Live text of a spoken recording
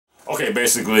Okay,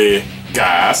 basically,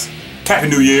 guys, Happy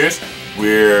New Year's.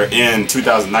 We're in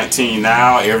 2019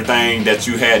 now. Everything that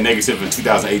you had negative in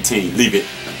 2018, leave it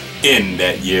in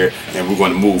that year, and we're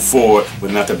going to move forward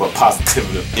with nothing but positive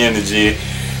energy,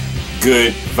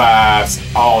 good vibes,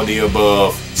 all the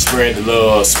above. Spread the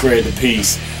love, spread the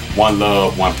peace. One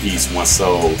love, one peace, one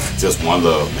soul. Just one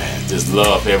love, man. Just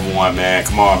love everyone, man.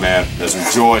 Come on, man. Let's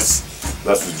rejoice.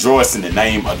 Let's rejoice in the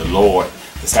name of the Lord.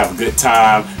 Let's have a good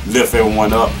time, lift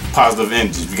everyone up, positive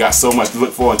energy. We got so much to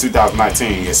look for in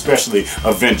 2019, especially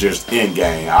Avengers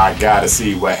Endgame. I gotta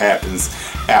see what happens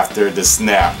after the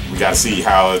snap. We gotta see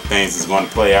how things is gonna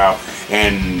play out.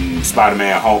 And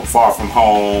Spider-Man Far From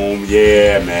Home,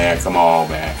 yeah, man, come on,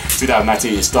 man.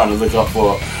 2019 is starting to look up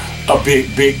for a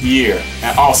big year.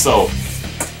 And also,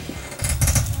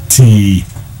 TWO.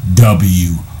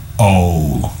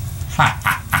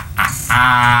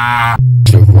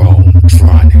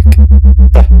 JeromeTronic.